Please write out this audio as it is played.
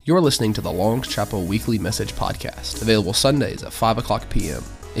You're listening to the Longs Chapel Weekly Message Podcast, available Sundays at 5 o'clock p.m.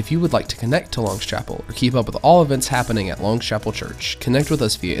 If you would like to connect to Longs Chapel or keep up with all events happening at Longs Chapel Church, connect with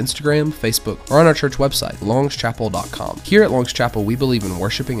us via Instagram, Facebook, or on our church website, longschapel.com. Here at Longs Chapel, we believe in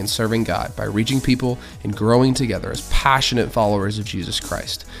worshiping and serving God by reaching people and growing together as passionate followers of Jesus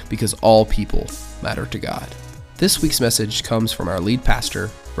Christ, because all people matter to God. This week's message comes from our lead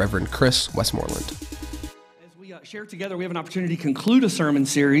pastor, Reverend Chris Westmoreland. Share together, we have an opportunity to conclude a sermon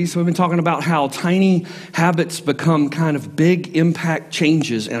series. We've been talking about how tiny habits become kind of big impact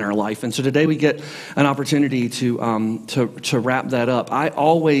changes in our life. And so today we get an opportunity to wrap that up. I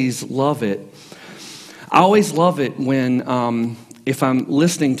always love it. When if I'm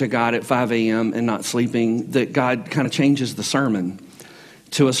listening to God at 5 a.m. and not sleeping, that God kind of changes the sermon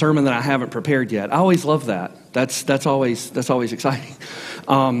to a sermon that I haven't prepared yet. I always love that. That's always exciting.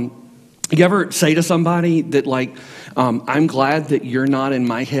 You ever say to somebody that I'm glad that you're not in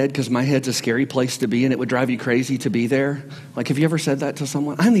my head because my head's a scary place to be and it would drive you crazy to be there? Have you ever said that to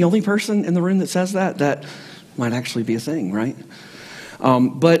someone? I'm the only person in the room that says that. That might actually be a thing, right?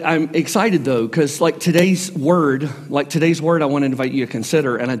 But I'm excited though, because today's word I want to invite you to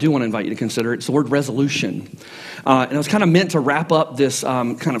consider, and I do want to invite you to consider, it's the word resolution. And it was kind of meant to wrap up this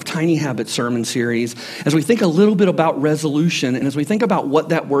kind of tiny habit sermon series as we think a little bit about resolution and as we think about what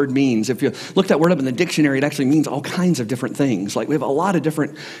that word means. If you look that word up in the dictionary, it actually means all kinds of different things. We have a lot of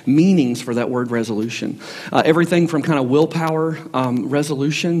different meanings for that word resolution. Everything from kind of willpower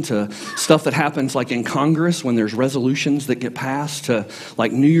resolution to stuff that happens in Congress when there's resolutions that get passed, to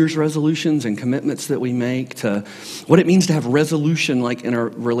New Year's resolutions and commitments that we make, to what it means to have resolution in a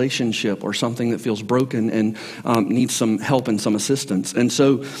relationship or something that feels broken and needs some help and some assistance. And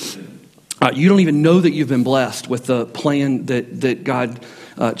so you don't even know that you've been blessed with the plan that God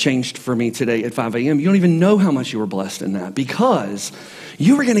changed for me today at 5 a.m. You don't even know how much you were blessed in that, because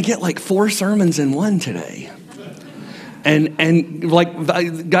you were going to get 4 sermons in one today. And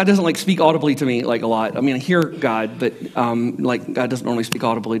God doesn't speak audibly to me a lot. I mean, I hear God, but God doesn't normally speak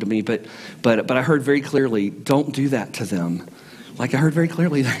audibly to me. But I heard very clearly, don't do that to them. I heard very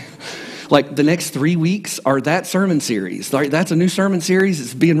clearly that. The next 3 weeks are that sermon series. That's a new sermon series.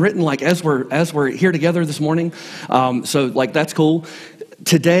 It's being written as we're here together this morning. So that's cool.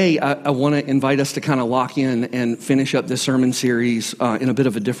 Today, I want to invite us to kind of lock in and finish up this sermon series in a bit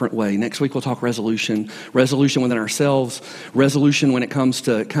of a different way. Next week, we'll talk resolution within ourselves, resolution when it comes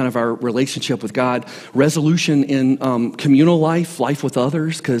to kind of our relationship with God, resolution in communal life with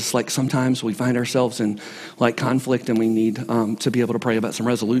others, because sometimes we find ourselves in conflict and we need to be able to pray about some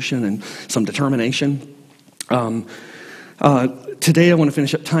resolution and some determination. Today I want to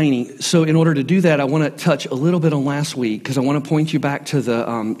finish up tiny. So in order to do that, I want to touch a little bit on last week, because I want to point you back to the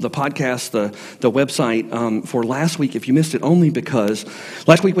podcast, the website for last week if you missed it, only because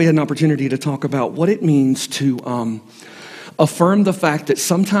last week we had an opportunity to talk about what it means to affirm the fact that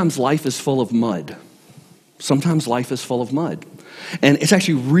sometimes life is full of mud. Sometimes life is full of mud. And it's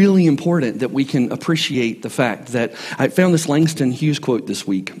actually really important that we can appreciate the fact that I found this Langston Hughes quote this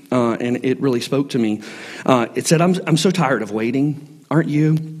week, and it really spoke to me. It said, I'm so tired of waiting, aren't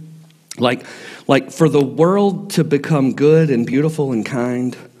you? For the world to become good and beautiful and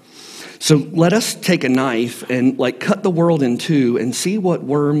kind. So let us take a knife and cut the world in two and see what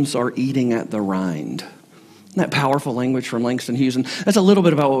worms are eating at the rind. Isn't that powerful language from Langston Hughes? And that's a little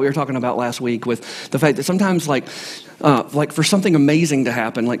bit about what we were talking about last week, with the fact that sometimes for something amazing to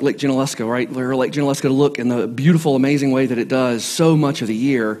happen, like Lake Junaluska, right? Where Lake Junaluska to look in the beautiful, amazing way that it does so much of the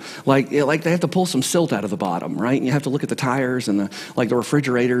year, they have to pull some silt out of the bottom, right? And you have to look at the tires and the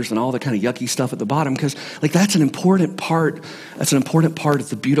refrigerators and all the kind of yucky stuff at the bottom, because that's an important part. That's an important part of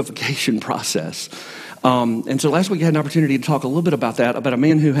the beautification process. And so last week I had an opportunity to talk a little bit about that, about a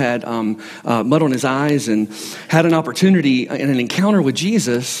man who had mud on his eyes and had an opportunity in an encounter with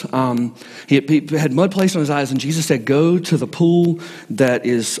Jesus. He had mud placed on his eyes, and Jesus said, go to the pool that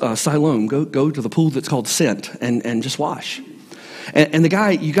is Siloam, go to the pool that's called Sent, and just wash. And the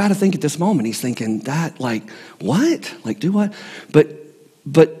guy, you got to think at this moment, he's thinking that, what? Do what?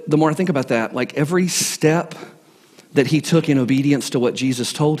 But the more I think about that, every step that he took in obedience to what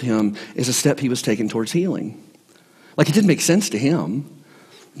Jesus told him is a step he was taking towards healing. It didn't make sense to him,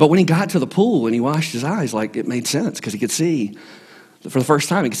 but when he got to the pool and he washed his eyes, it made sense, because he could see for the first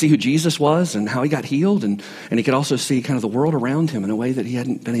time. He could see who Jesus was and how he got healed, and he could also see kind of the world around him in a way that he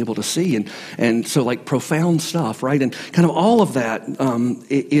hadn't been able to see. And so profound stuff, right? And kind of all of that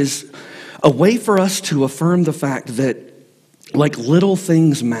is a way for us to affirm the fact that little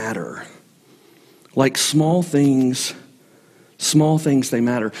things matter. Small things, they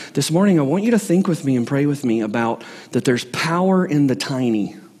matter. This morning, I want you to think with me and pray with me about that there's power in the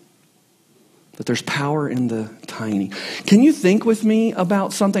tiny. That there's power in the tiny. Can you think with me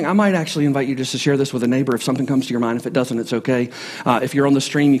about something? I might actually invite you just to share this with a neighbor if something comes to your mind. If it doesn't, it's okay. If you're on the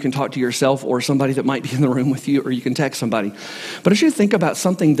stream, you can talk to yourself or somebody that might be in the room with you, or you can text somebody. But I should think about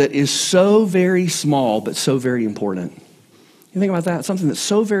something that is so very small but so very important. You think about that? Something that's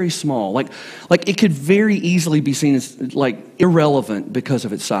so very small. Like it could very easily be seen as like irrelevant because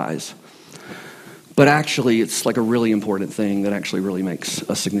of its size. But actually, it's like a really important thing that actually really makes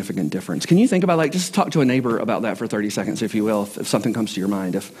a significant difference. Can you think about, like, just talk to a neighbor about that for 30 seconds, if you will, if something comes to your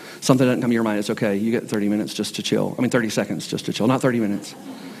mind. If something doesn't come to your mind, it's okay. You get 30 minutes just to chill. 30 seconds just to chill. Not 30 minutes.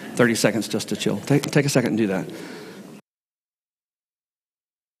 30 seconds just to chill. Take a second and do that.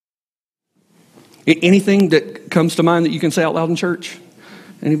 Anything that comes to mind that you can say out loud in church?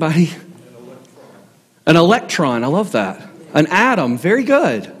 Anybody? An electron. I love that. An atom. Very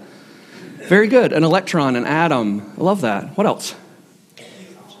good. Very good. An electron, an atom. I love that. What else?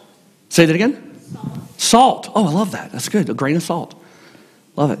 Say that again? Salt. Oh, I love that. That's good. A grain of salt.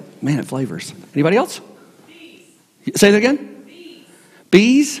 Love it. Man, it flavors. Anybody else? Bees. Say that again?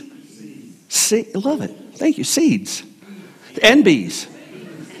 Bees. Bees? Love it. Thank you. Seeds. And bees.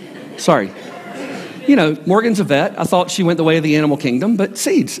 Sorry. You know, Morgan's a vet. I thought she went the way of the animal kingdom, but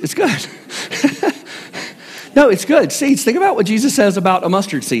seeds. It's good. No, it's good. Seeds. Think about what Jesus says about a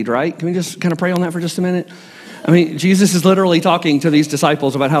mustard seed, right? Can we just kind of pray on that for just a minute? Jesus is literally talking to these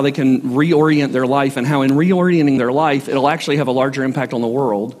disciples about how they can reorient their life and how in reorienting their life, it'll actually have a larger impact on the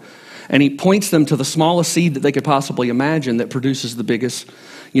world. And he points them to the smallest seed that they could possibly imagine that produces the biggest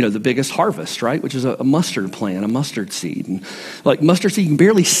harvest, right? Which is a mustard plant, a mustard seed. And like mustard seed, you can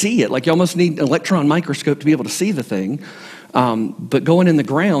barely see it. Like you almost need an electron microscope to be able to see the thing. But going in the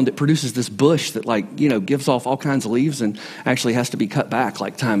ground, it produces this bush that gives off all kinds of leaves and actually has to be cut back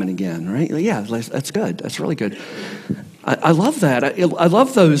like time and again, right? Yeah, that's good. That's really good. I love that. I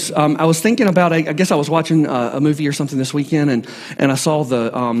love those. I was thinking about, I guess I was watching a movie or something this weekend and I saw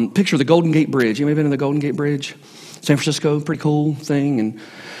the picture of the Golden Gate Bridge. You may have been in the Golden Gate Bridge? San Francisco, pretty cool thing. And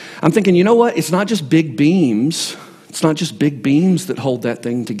I'm thinking, you know what? It's not just big beams. It's not just big beams that hold that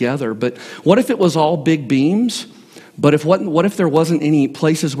thing together. But what if it was all big beams? But what if there wasn't any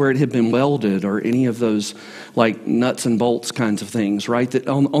places where it had been welded or any of those like nuts and bolts kinds of things, right? That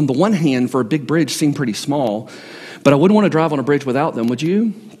on the one hand, for a big bridge, seem pretty small, but I wouldn't want to drive on a bridge without them, would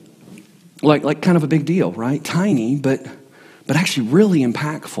you? Like kind of a big deal, right? Tiny, but actually really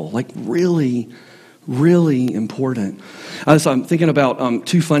impactful, like really, really important. So I'm thinking about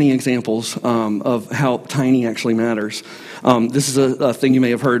two funny examples of how tiny actually matters. This is a thing you may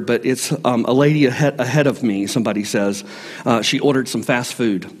have heard, but it's a lady ahead of me, somebody says. She ordered some fast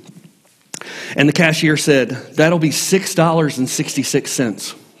food. And the cashier said, "That'll be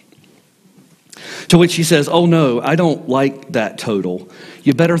 $6.66. To which she says, "Oh no, I don't like that total.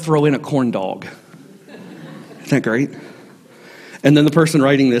 You better throw in a corn dog." Isn't that great? And then the person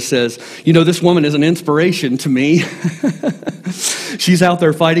writing this says, "This woman is an inspiration to me. She's out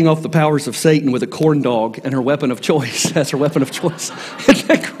there fighting off the powers of Satan with a corn dog and her weapon of choice as her weapon of choice." Isn't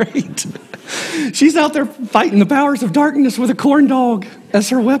that great? She's out there fighting the powers of darkness with a corn dog as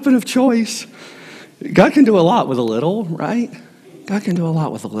her weapon of choice. God can do a lot with a little, right? God can do a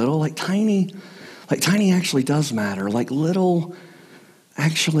lot with a little. Like tiny actually does matter. Like little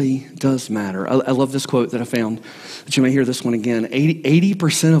actually does matter. I love this quote that I found, that you may hear this one again.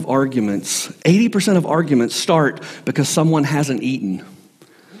 80% of arguments start because someone hasn't eaten.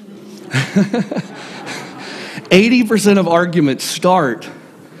 80% of arguments start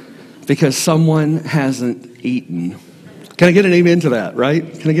because someone hasn't eaten. Can I get an amen to that,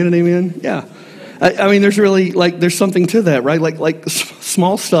 right? Can I get an amen? Yeah. There's really, there's something to that, right? Like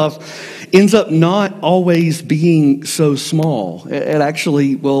small stuff ends up not always being so small. It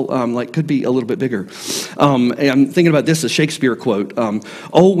actually will, could be a little bit bigger. I'm thinking about this, a Shakespeare quote.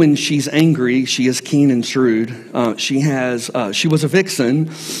 "Oh, when she's angry, she is keen and shrewd. She was a vixen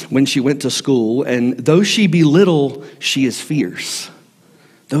when she went to school, and though she be little, she is fierce."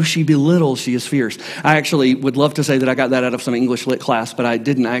 Though she be little, she is fierce. I actually would love to say that I got that out of some English lit class, but I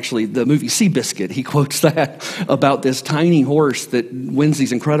didn't actually. The movie Seabiscuit, he quotes that about this tiny horse that wins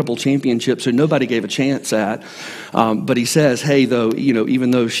these incredible championships that nobody gave a chance at. But he says, hey, though,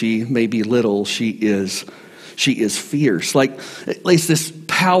 even though she may be little, she is fierce. Like, at least this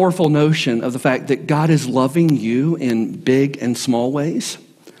powerful notion of the fact that God is loving you in big and small ways.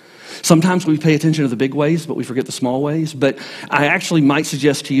 Sometimes we pay attention to the big ways, but we forget the small ways. But I actually might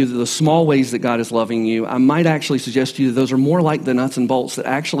suggest to you that the small ways that God is loving you, I might actually suggest to you that those are more like the nuts and bolts that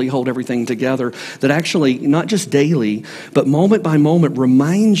actually hold everything together, that actually, not just daily, but moment by moment,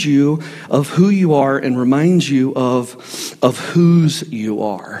 reminds you of who you are and reminds you of whose you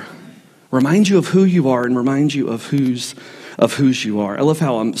are. Remind you of who you are and remind you of whose you are. I love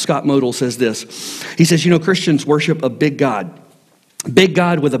how Scott Modell says this. He says, Christians worship a big God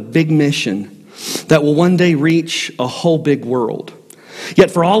with a big mission that will one day reach a whole big world.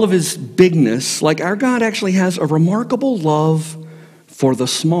 Yet for all of his bigness, our God actually has a remarkable love for the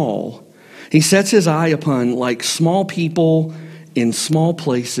small. He sets his eye upon small people in small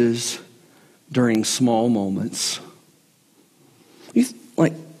places during small moments.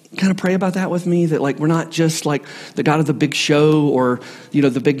 You kind of pray about that with me, that we're not just the God of the big show or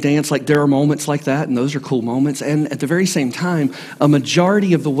the big dance. There are moments like that, and those are cool moments. And at the very same time, a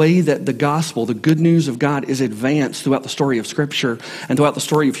majority of the way that the gospel, the good news of God, is advanced throughout the story of Scripture and throughout the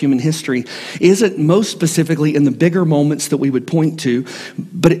story of human history isn't most specifically in the bigger moments that we would point to,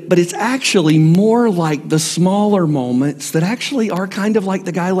 but it's actually more like the smaller moments that actually are kind of like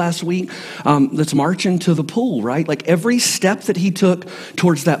the guy last week that's marching to the pool, right? Every step that he took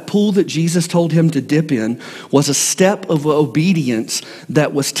towards that pool that Jesus told him to dip in was a step of obedience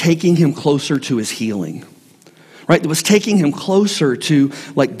that was taking him closer to his healing, right? That was taking him closer to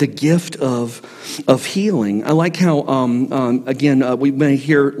the gift of healing. I like how we may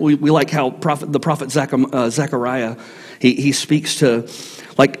hear we like how the prophet Zechariah he speaks to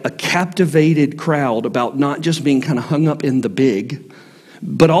a captivated crowd about not just being kind of hung up in the big,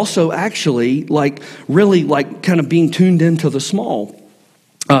 but also actually really kind of being tuned into the small.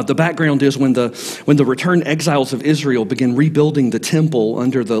 The background is when the returned exiles of Israel began rebuilding the temple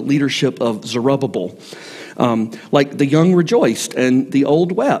under the leadership of Zerubbabel. The young rejoiced and the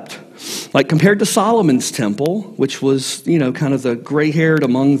old wept. Compared to Solomon's temple, which was, kind of the gray-haired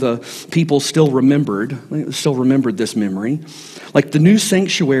among the people still remembered this memory. The new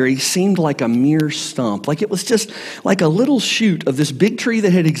sanctuary seemed like a mere stump. It was just like a little shoot of this big tree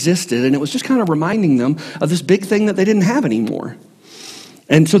that had existed, and it was just kind of reminding them of this big thing that they didn't have anymore.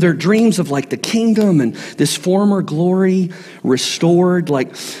 And so their dreams of the kingdom and this former glory restored,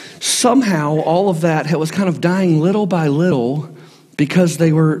 somehow all of that was kind of dying little by little because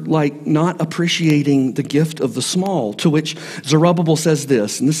they were not appreciating the gift of the small, to which Zerubbabel says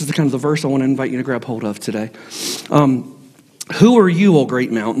this, and this is the kind of the verse I want to invite you to grab hold of today. Who are you, O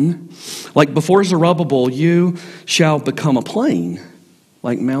great mountain? Before Zerubbabel, you shall become a plain,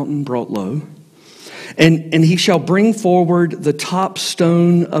 mountain brought low. And he shall bring forward the top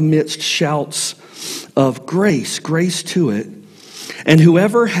stone amidst shouts of grace to it. And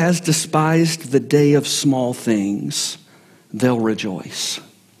whoever has despised the day of small things, they'll rejoice.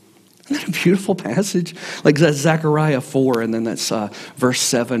 Isn't that a beautiful passage? That's Zechariah 4, and then that's verse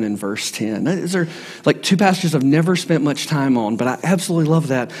 7 and verse 10. These are two passages I've never spent much time on, but I absolutely love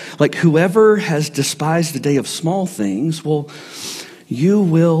that. Whoever has despised the day of small things, well, you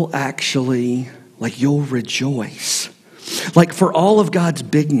will actually... you'll rejoice. For all of God's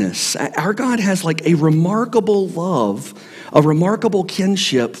bigness, our God has a remarkable love, a remarkable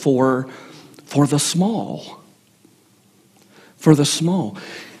kinship for the small. For the small.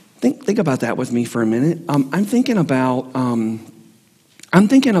 Think about that with me for a minute. I'm thinking about, and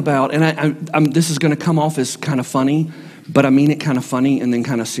this is going to come off as kind of funny, but I mean it kind of funny and then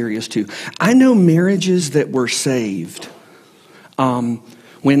kind of serious too. I know marriages that were saved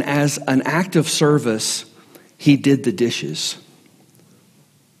when, as an act of service, he did the dishes.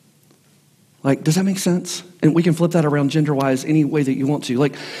 Does that make sense? And we can flip that around gender-wise any way that you want to.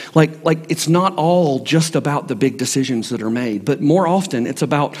 It's not all just about the big decisions that are made, but more often it's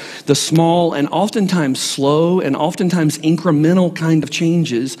about the small and oftentimes slow and oftentimes incremental kind of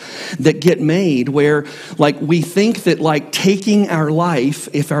changes that get made where, we think that, taking our life,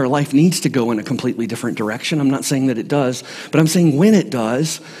 if our life needs to go in a completely different direction, I'm not saying that it does, but I'm saying when it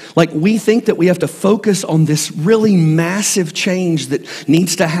does, we think that we have to focus on this really massive change that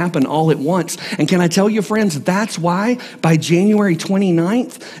needs to happen all at once. And can I tell you, friends, that's why by January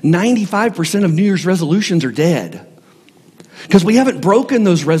 29th, 95% of New Year's resolutions are dead. Because we haven't broken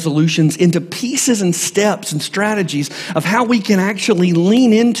those resolutions into pieces and steps and strategies of how we can actually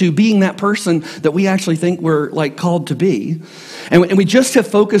lean into being that person that we actually think we're called to be. And we just have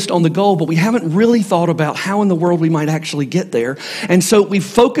focused on the goal, but we haven't really thought about how in the world we might actually get there. And so we've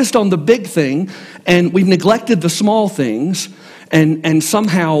focused on the big thing and we've neglected the small things. And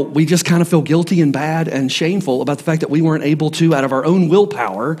somehow we just kind of feel guilty and bad and shameful about the fact that we weren't able to, out of our own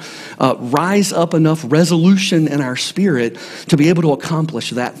willpower, rise up enough resolution in our spirit to be able to accomplish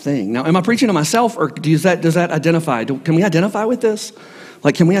that thing. Now, am I preaching to myself, or does that identify? Can we identify with this?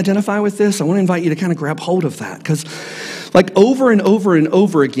 Can we identify with this? I want to invite you to kind of grab hold of that, because over and over and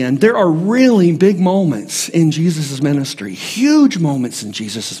over again, there are really big moments in Jesus' ministry, huge moments in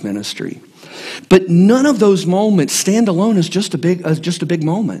Jesus' ministry. But none of those moments stand alone as just a big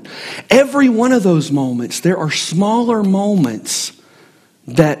moment. Every one of those moments, there are smaller moments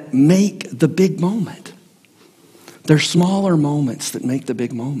that make the big moment. They're smaller moments that make the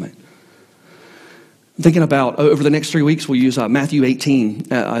big moment. I'm thinking about, over the next 3 weeks, we'll use Matthew 18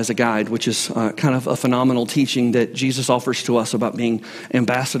 as a guide, which is kind of a phenomenal teaching that Jesus offers to us about being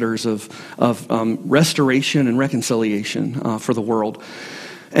ambassadors of restoration and reconciliation for the world.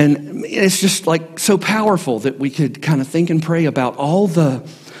 And it's just like so powerful that we could kind of think and pray about all the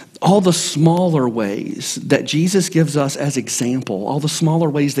smaller ways that Jesus gives us as example, all the smaller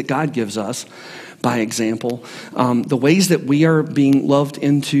ways that God gives us by example, the ways that we are being loved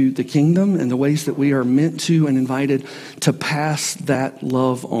into the kingdom and the ways that we are meant to and invited to pass that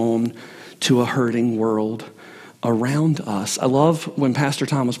love on to a hurting world around us. I love when Pastor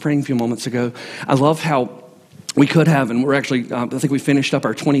Tom was praying a few moments ago, I love how we could have, and we're actually, I think we finished up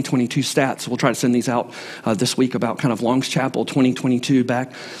our 2022 stats. We'll try to send these out this week about kind of Long's Chapel 2022,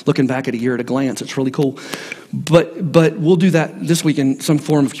 looking back at a year at a glance. It's really cool. But we'll do that this week in some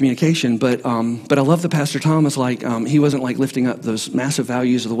form of communication. But I love that Pastor Tom is like, he wasn't like lifting up those massive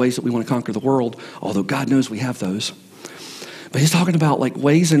values of the ways that we want to conquer the world, although God knows we have those. But he's talking about like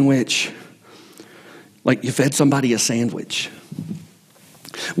ways in which, like you fed somebody a sandwich.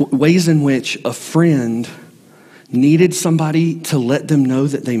 Ways in which a friend needed somebody to let them know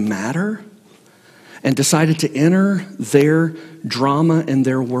that they matter and decided to enter their drama and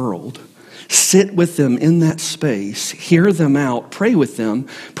their world, sit with them in that space, hear them out, pray with them,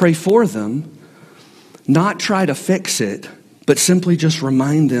 pray for them, not try to fix it, but simply just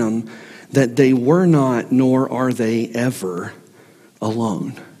remind them that they were not, nor are they ever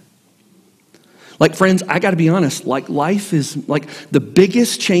alone. Like, friends, I got to be honest, like life is like the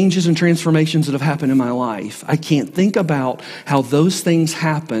biggest changes and transformations that have happened in my life. I can't think about how those things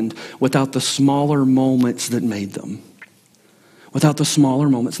happened without the smaller moments that made them. Without the smaller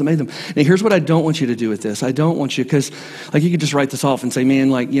moments that made them. Now, here's what I don't want you to do with this. I don't want you, because like you could just write this off and say,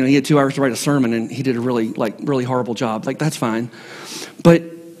 man, like, you know, he had 2 hours to write a sermon and he did a really horrible job. Like, that's fine. But,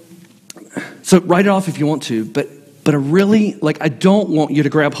 so write it off if you want to, but I don't want you to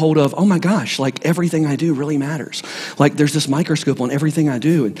grab hold of, oh my gosh, like everything I do really matters. Like there's this microscope on everything I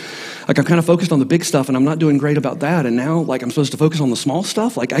do. And like I'm kind of focused on the big stuff and I'm not doing great about that. And now like I'm supposed to focus on the small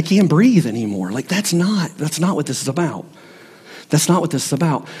stuff. Like I can't breathe anymore. Like that's not what this is about. That's not what this is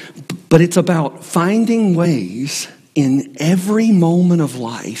about. But it's about finding ways in every moment of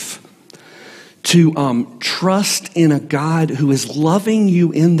life to trust in a God who is loving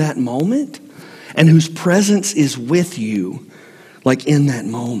you in that moment and whose presence is with you, like in that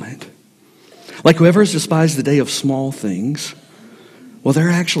moment. Like whoever has despised the day of small things, well, they're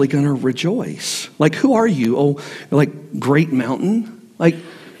actually going to rejoice. Like, who are you? Oh, like great mountain? Like,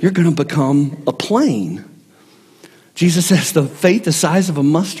 you're going to become a plain. Jesus says the faith the size of a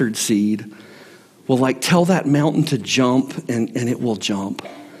mustard seed will like tell that mountain to jump and it will jump.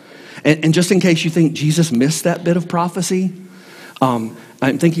 And just in case you think Jesus missed that bit of prophecy,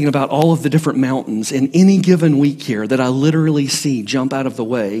 I'm thinking about all of the different mountains in any given week here that I literally see jump out of the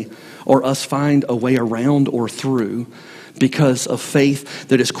way or us find a way around or through because of faith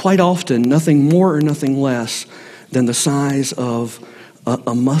that is quite often nothing more or nothing less than the size of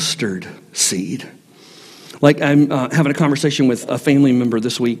a mustard seed. Like I'm having a conversation with a family member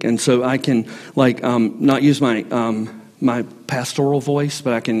this week, and so I can like not use my pastoral voice,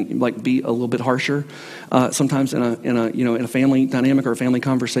 but I can like be a little bit harsher sometimes in a family dynamic or a family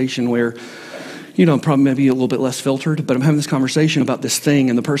conversation where, you know, probably maybe a little bit less filtered, but I'm having this conversation about this thing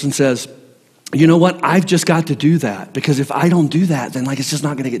and the person says, you know what, I've just got to do that because if I don't do that, then like it's just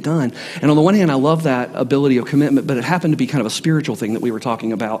not going to get done. And on the one hand, I love that ability of commitment, but it happened to be kind of a spiritual thing that we were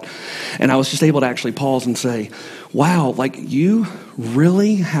talking about. And I was just able to actually pause and say, wow, like you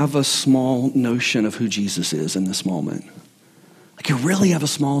really have a small notion of who Jesus is in this moment. Like you really have a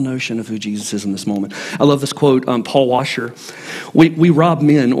small notion of who Jesus is in this moment. I love this quote, Paul Washer. We rob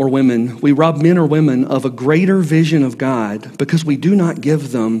men or women of a greater vision of God because we do not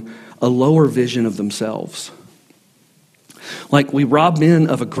give them a lower vision of themselves. Like we rob men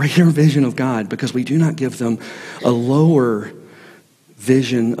of a greater vision of God because we do not give them a lower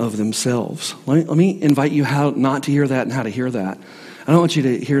vision of themselves. Let me invite you how not to hear that and how to hear that. I don't want you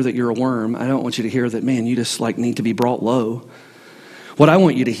to hear that you're a worm. I don't want you to hear that, man, you just like need to be brought low. What I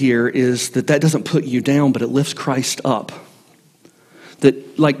want you to hear is that doesn't put you down, but it lifts Christ up.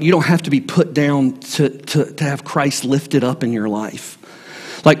 That like you don't have to be put down to have Christ lifted up in your life.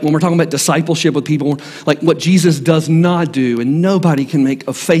 Like when we're talking about discipleship with people, like what Jesus does not do, and nobody can make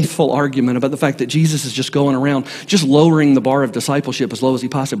a faithful argument about the fact that Jesus is just going around just lowering the bar of discipleship as low as he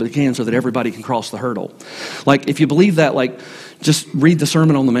possibly can so that everybody can cross the hurdle. Like if you believe that, like just read the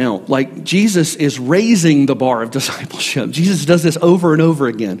Sermon on the Mount. Like Jesus is raising the bar of discipleship. Jesus does this over and over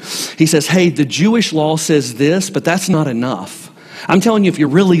again. He says, hey, the Jewish law says this, but that's not enough. I'm telling you, if you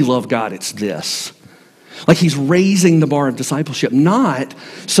really love God, it's this. Like he's raising the bar of discipleship, not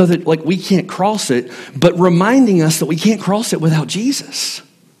so that like we can't cross it, but reminding us that we can't cross it without Jesus.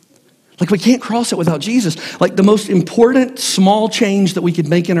 Like we can't cross it without Jesus. Like the most important small change that we could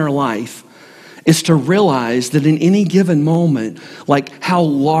make in our life is to realize that in any given moment, like how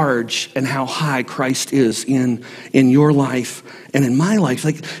large and how high Christ is in your life and in my life.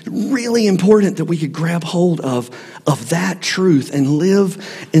 Like really important that we could grab hold of that truth and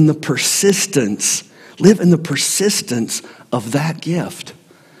live in the persistence of that gift.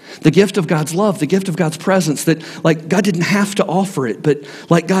 The gift of God's love, the gift of God's presence, that like God didn't have to offer it, but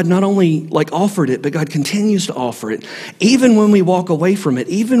like God not only like offered it, but God continues to offer it, even when we walk away from it,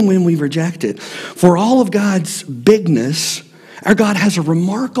 even when we reject it. For all of God's bigness, our God has a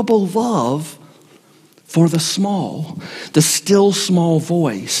remarkable love for the small, the still small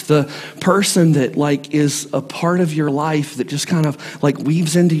voice, the person that like is a part of your life that just kind of like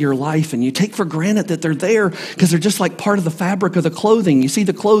weaves into your life and you take for granted that they're there because they're just like part of the fabric of the clothing. You see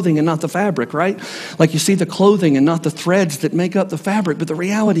the clothing and not the fabric, right? Like you see the clothing and not the threads that make up the fabric. But the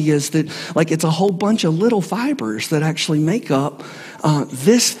reality is that like it's a whole bunch of little fibers that actually make up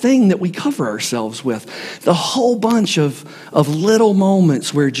this thing that we cover ourselves with. The whole bunch of little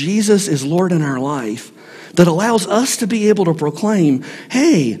moments where Jesus is Lord in our life that allows us to be able to proclaim,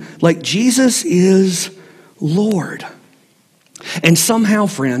 hey, like Jesus is Lord. And somehow,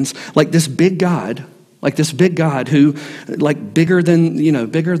 friends, like this big God who, like bigger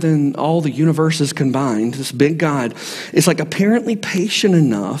than all the universes combined, this big God is like apparently patient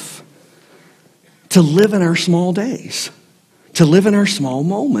enough to live in our small days, to live in our small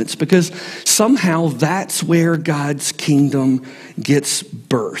moments, because somehow that's where God's kingdom gets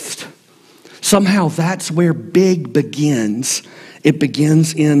birthed. Somehow that's where big begins. It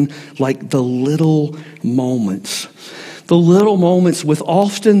begins in like the little moments. The little moments with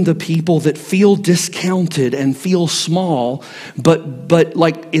often the people that feel discounted and feel small, but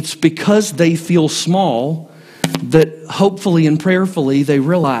like it's because they feel small that hopefully and prayerfully they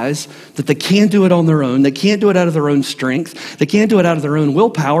realize that they can't do it on their own. They can't do it out of their own strength. They can't do it out of their own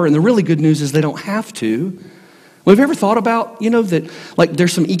willpower. And the really good news is they don't have to. Well, have you ever thought about, that like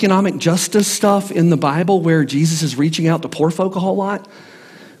there's some economic justice stuff in the Bible where Jesus is reaching out to poor folk a whole lot?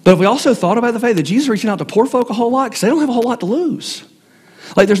 But have we also thought about the fact that Jesus is reaching out to poor folk a whole lot because they don't have a whole lot to lose?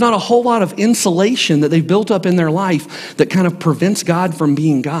 Like there's not a whole lot of insulation that they've built up in their life that kind of prevents God from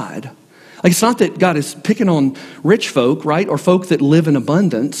being God. Like it's not that God is picking on rich folk, right? Or folk that live in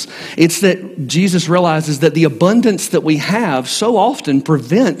abundance. It's that Jesus realizes that the abundance that we have so often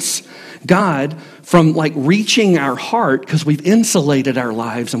prevents God from like reaching our heart because we've insulated our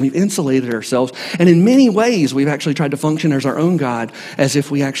lives and we've insulated ourselves. And in many ways, we've actually tried to function as our own God as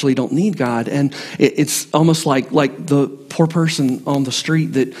if we actually don't need God. And it's almost like the poor person on the street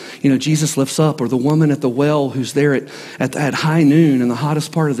that, Jesus lifts up, or the woman at the well who's there at high noon in the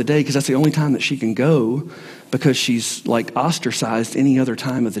hottest part of the day because that's the only time that she can go because she's like ostracized any other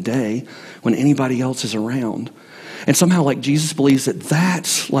time of the day when anybody else is around. And somehow, like, Jesus believes that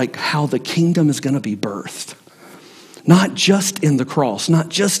that's like how the kingdom is going to be birthed. Not just in the cross, not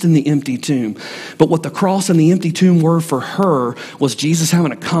just in the empty tomb, but what the cross and the empty tomb were for her was Jesus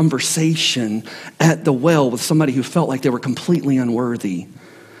having a conversation at the well with somebody who felt like they were completely unworthy,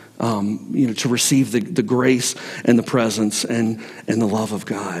 to receive the grace and the presence and the love of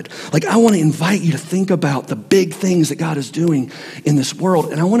God. Like, I want to invite you to think about the big things that God is doing in this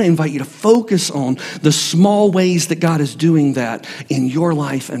world. And I want to invite you to focus on the small ways that God is doing that in your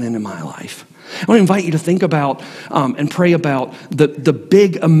life and in my life. I want to invite you to think about and pray about the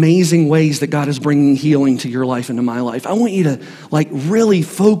big, amazing ways that God is bringing healing to your life and to my life. I want you to like really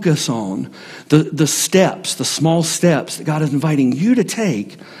focus on the steps, the small steps that God is inviting you to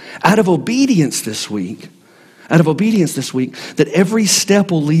take out of obedience this week. That every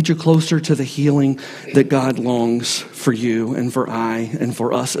step will lead you closer to the healing that God longs for you and for I and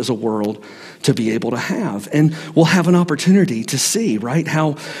for us as a world to be able to have. And we'll have an opportunity to see, right,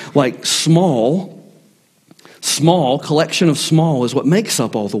 how like small collection of small is what makes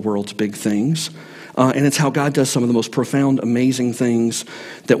up all the world's big things. And it's how God does some of the most profound, amazing things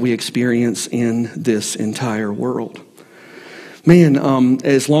that we experience in this entire world. Man,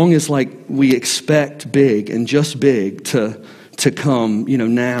 as long as like we expect big and just big to to come,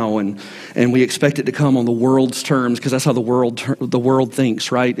 now, and we expect it to come on the world's terms, because that's how the world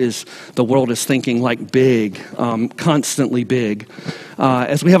thinks, right? The world is thinking like big, constantly big.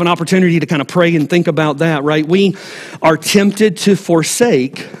 As we have an opportunity to kind of pray and think about that, right? We are tempted to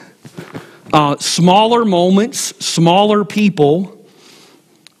forsake smaller moments, smaller people,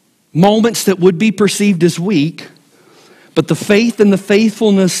 moments that would be perceived as weak, but the faith and the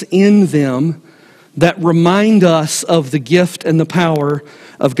faithfulness in them that remind us of the gift and the power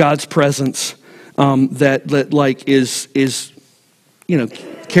of God's presence that is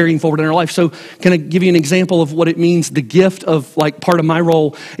carrying forward in our life. So can I give you an example of what it means? The gift of, part of my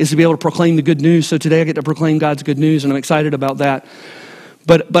role is to be able to proclaim the good news. So today I get to proclaim God's good news, and I'm excited about that.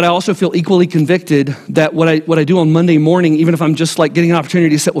 But I also feel equally convicted that what I do on Monday morning, even if I'm just getting an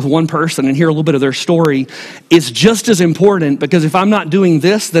opportunity to sit with one person and hear a little bit of their story, is just as important, because if I'm not doing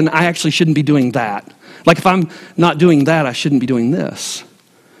this, then I actually shouldn't be doing that. If I'm not doing that, I shouldn't be doing this.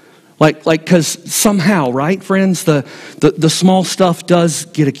 Because somehow, right, friends, the small stuff does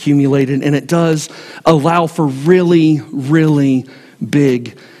get accumulated, and it does allow for really, really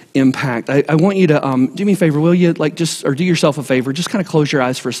big impact. I want you to do me a favor, will you? Or do yourself a favor. Just kind of close your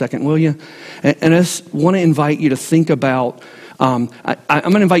eyes for a second, will you? And I just want to invite you to think about. I'm going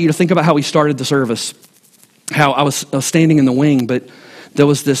to invite you to think about how we started the service. How I was standing in the wing, but there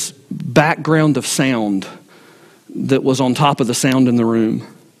was this background of sound that was on top of the sound in the room.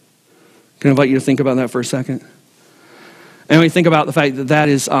 Can I invite you to think about that for a second? And we think about the fact that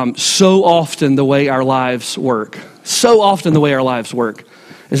is so often the way our lives work. So often the way our lives work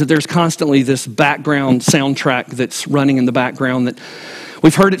is that there's constantly this background soundtrack that's running in the background that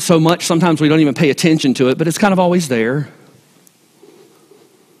we've heard it so much, sometimes we don't even pay attention to it, but it's kind of always there.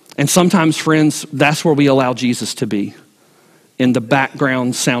 And sometimes, friends, that's where we allow Jesus to be, in the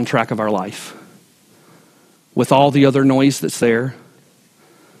background soundtrack of our life, with all the other noise that's there,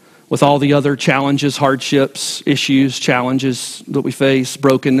 with all the other challenges, hardships, issues, challenges that we face,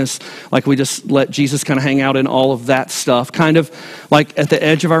 brokenness. We just let Jesus kind of hang out in all of that stuff, kind of at the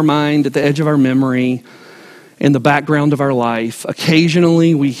edge of our mind, at the edge of our memory, in the background of our life.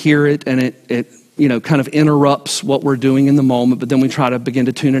 Occasionally we hear it, and it kind of interrupts what we're doing in the moment, but then we try to begin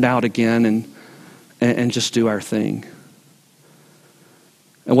to tune it out again and just do our thing.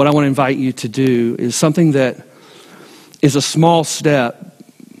 And what I want to invite you to do is something that is a small step,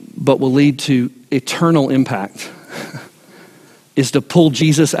 but will lead to eternal impact, is to pull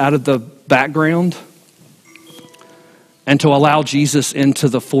Jesus out of the background and to allow Jesus into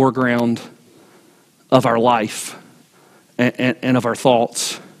the foreground of our life and of our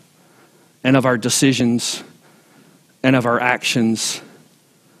thoughts and of our decisions and of our actions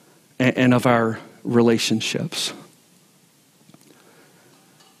and of our relationships.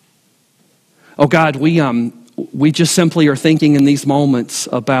 Oh God, we just simply are thinking in these moments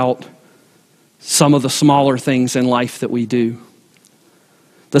about some of the smaller things in life that we do.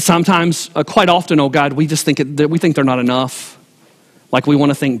 That sometimes, quite often, oh God, we just think they're not enough. We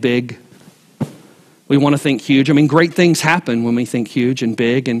want to think big. We want to think huge. Great things happen when we think huge and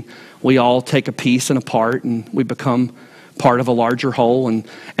big, and we all take a piece and a part, and we become part of a larger whole,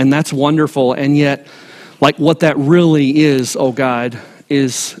 and that's wonderful. And yet, what that really is, oh God,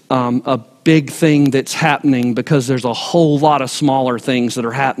 is a big thing that's happening because there's a whole lot of smaller things that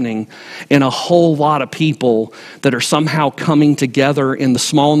are happening and a whole lot of people that are somehow coming together in the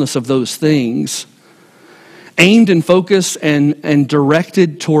smallness of those things, aimed and focused and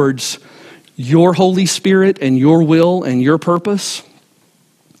directed towards your Holy Spirit and your will and your purpose.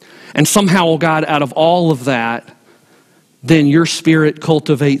 And somehow, oh God, out of all of that, then your Spirit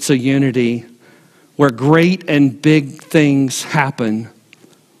cultivates a unity where great and big things happen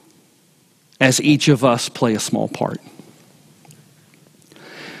as each of us play a small part.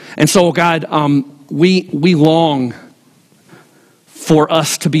 And so, God, we long for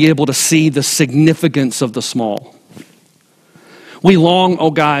us to be able to see the significance of the small. We long, oh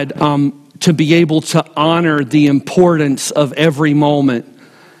God, to be able to honor the importance of every moment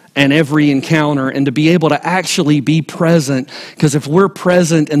and every encounter, and to be able to actually be present. Because if we're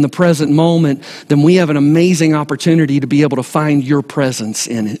present in the present moment, then we have an amazing opportunity to be able to find your presence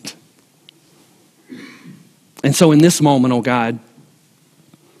in it. And so in this moment, oh God,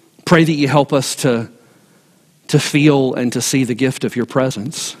 pray that you help us to feel and to see the gift of your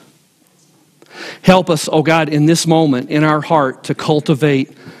presence. Help us, oh God, in this moment, in our heart, to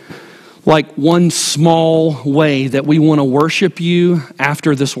cultivate one small way that we want to worship you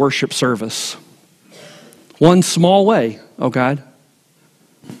after this worship service. One small way, oh God.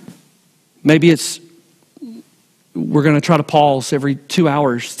 Maybe we're going to try to pause every 2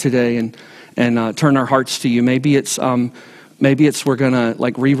 hours today and turn our hearts to you. Maybe it's Maybe it's we're going to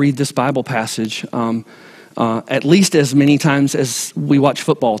like reread this Bible passage at least as many times as we watch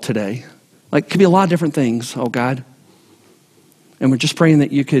football today. Like, it could be a lot of different things, oh God. And we're just praying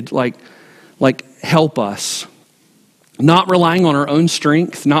that you could like help us. Not relying on our own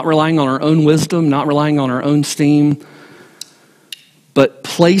strength, not relying on our own wisdom, not relying on our own steam, but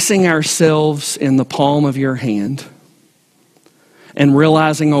placing ourselves in the palm of your hand and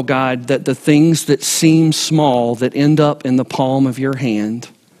realizing, oh God, that the things that seem small that end up in the palm of your hand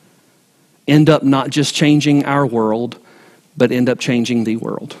end up not just changing our world, but end up changing the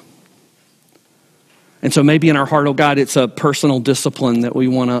world. And so maybe in our heart, oh God, it's a personal discipline that we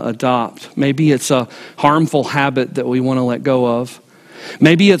want to adopt. Maybe it's a harmful habit that we want to let go of.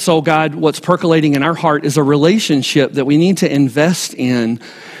 Maybe it's, oh God, what's percolating in our heart is a relationship that we need to invest in.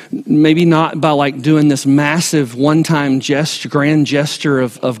 Maybe not by like doing this massive one-time gesture, grand gesture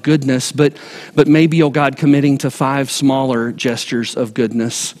of goodness, but maybe, oh God, committing to 5 smaller gestures of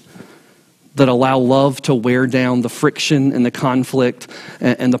goodness that allow love to wear down the friction and the conflict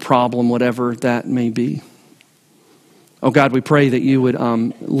and the problem, whatever that may be. Oh God, we pray that you would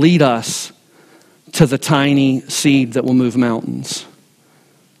lead us to the tiny seed that will move mountains.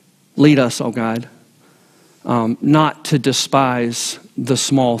 Lead us, oh God, not to despise the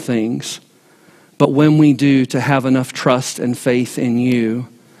small things, but when we do, to have enough trust and faith in you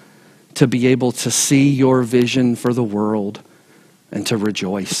to be able to see your vision for the world and to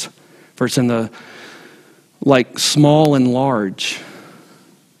rejoice. For it's in the like small and large,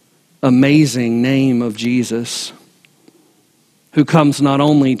 amazing name of Jesus, who comes not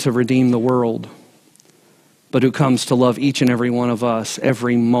only to redeem the world, but who comes to love each and every one of us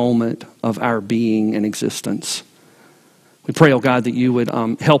every moment of our being and existence. We pray, oh God, that you would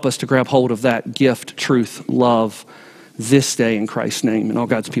help us to grab hold of that gift, truth, love this day in Christ's name. And all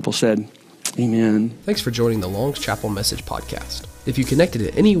God's people said, amen. Thanks for joining the Long's Chapel Message Podcast. If you connected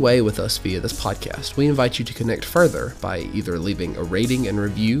in any way with us via this podcast, we invite you to connect further by either leaving a rating and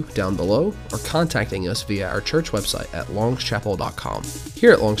review down below or contacting us via our church website at longschapel.com.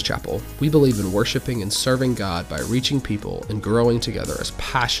 Here at Long's Chapel, we believe in worshiping and serving God by reaching people and growing together as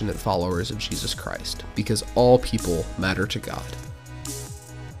passionate followers of Jesus Christ, because all people matter to God.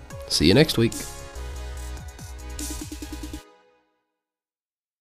 See you next week.